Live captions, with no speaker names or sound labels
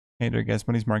Hey there guys,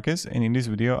 my name is Marcus, and in this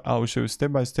video I will show you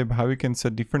step by step how you can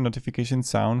set different notification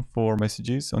sound for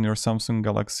messages on your Samsung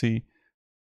Galaxy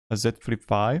Z Flip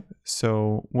 5.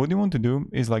 So what you want to do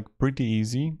is like pretty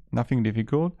easy, nothing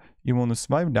difficult. You want to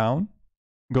swipe down,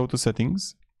 go to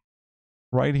settings.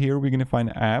 Right here we're going to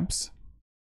find apps.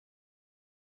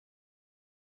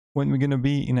 When we're going to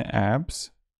be in apps,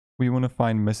 we want to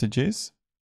find messages.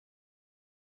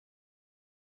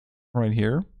 Right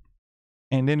here.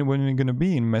 And then when we're going to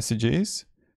be in messages,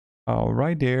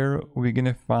 right there, we're going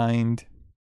to find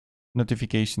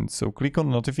notifications. So click on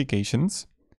notifications,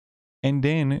 and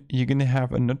then you're going to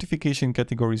have a notification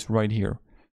categories right here.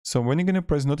 So when you're going to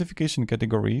press notification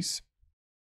categories,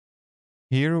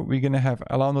 here we're going to have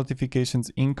allow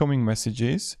notifications incoming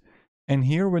messages. And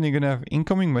here when you're going to have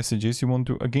incoming messages, you want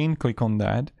to again click on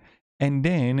that. And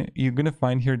then you're going to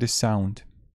find here the sound.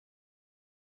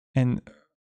 And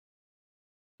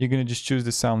you're going to just choose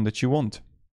the sound that you want.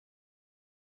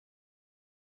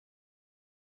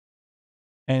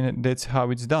 And that's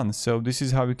how it's done. So this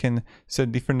is how you can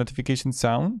set different notification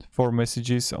sound for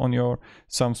messages on your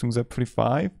Samsung Z Flip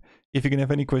 5. If you can have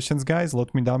any questions, guys,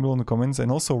 let me down below in the comments,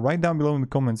 and also write down below in the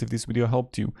comments if this video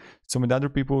helped you. So when other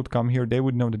people would come here, they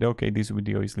would know that, okay, this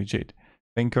video is legit.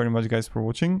 Thank you very much, guys, for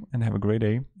watching, and have a great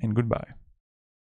day, and goodbye.